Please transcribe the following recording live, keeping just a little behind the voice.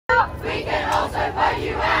vote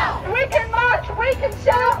you out. We can march, we can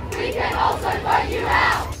shout. We can also vote you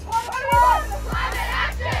out. What do we want? Climate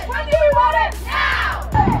action. When do we want it? Now.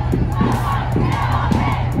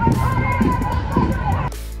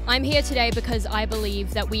 I'm here today because I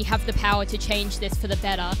believe that we have the power to change this for the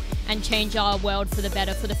better and change our world for the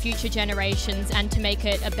better for the future generations and to make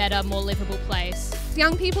it a better, more livable place.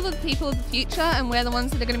 Young people are the people of the future and we're the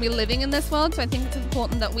ones that are going to be living in this world, so I think it's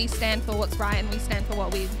important that we stand for what's right and we stand for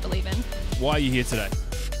what we believe in. Why are you here today?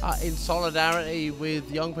 In solidarity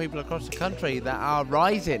with young people across the country that are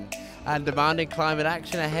rising and demanding climate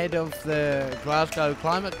action ahead of the Glasgow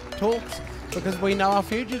climate talks, because we know our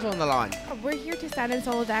future's on the line. We're here to stand in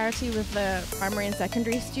solidarity with the primary and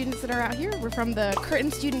secondary students that are out here. We're from the Curtin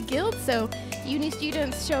Student Guild, so uni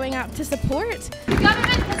students showing up to support. The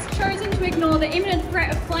government has chosen to ignore the imminent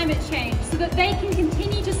threat of climate change so that they can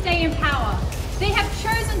continue to stay in power. They have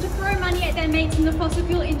chosen to throw money at their mates in the fossil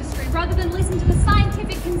fuel industry rather than listen to the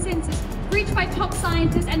scientific consensus reached by top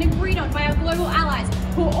scientists and agreed on by our global allies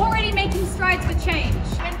who are already making strides for change.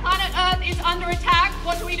 When planet Earth is under attack,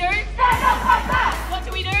 what do we do? Stand up, fight back. What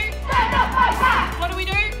do we do? Stand up, fight back. What do we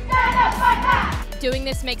do? Stand up, fight back. Doing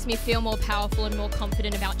this makes me feel more powerful and more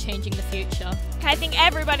confident about changing the future. I think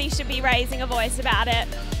everybody should be raising a voice about it,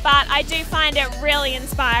 but I do find it really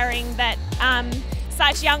inspiring that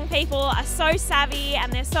such young people are so savvy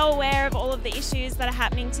and they're so aware of all of the issues that are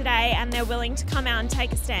happening today and they're willing to come out and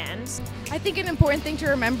take a stand. I think an important thing to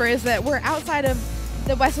remember is that we're outside of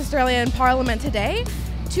the West Australian Parliament today.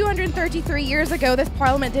 233 years ago, this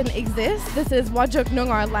Parliament didn't exist. This is Whadjuk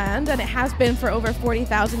Noongar land, and it has been for over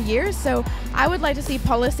 40,000 years. So I would like to see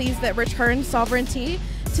policies that return sovereignty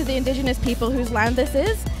to the Indigenous people whose land this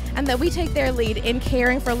is, and that we take their lead in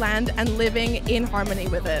caring for land and living in harmony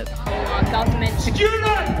with it. Our government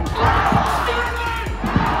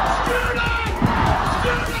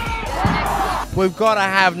We've got to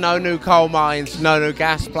have no new coal mines, no new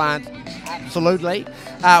gas plants, absolutely.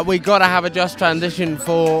 We've got to have a just transition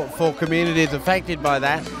for communities affected by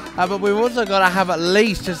that, but we've also got to have at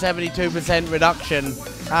least a 72% reduction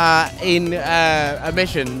in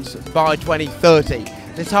emissions by 2030.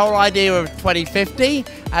 This whole idea of 2050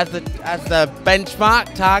 as the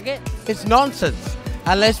benchmark target, it's nonsense.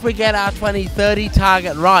 Unless we get our 2030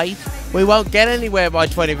 target right, we won't get anywhere by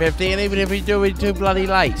 2050, and even if we do, we're too bloody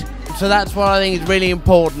late. So that's what I think is really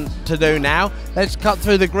important to do now. Let's cut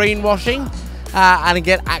through the greenwashing and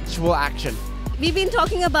get actual action. We've been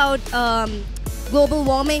talking about global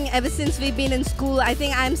warming ever since we've been in school. I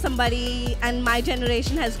think I'm somebody, and my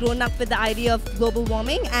generation has grown up with the idea of global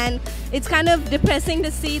warming, and it's kind of depressing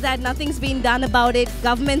to see that nothing's been done about it.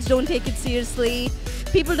 Governments don't take it seriously.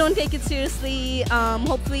 People don't take it seriously.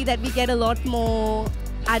 Hopefully that we get a lot more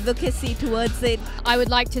advocacy towards it. I would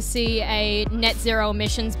like to see a net zero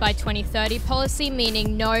emissions by 2030 policy,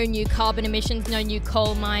 meaning no new carbon emissions, no new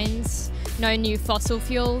coal mines, no new fossil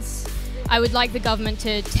fuels. I would like the government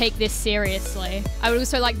to take this seriously. I would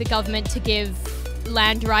also like the government to give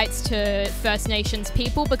land rights to First Nations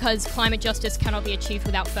people, because climate justice cannot be achieved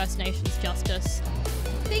without First Nations justice.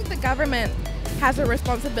 I think the government has a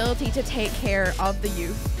responsibility to take care of the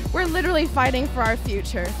youth. We're literally fighting for our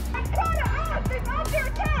future. Planet Earth is under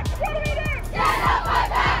attack.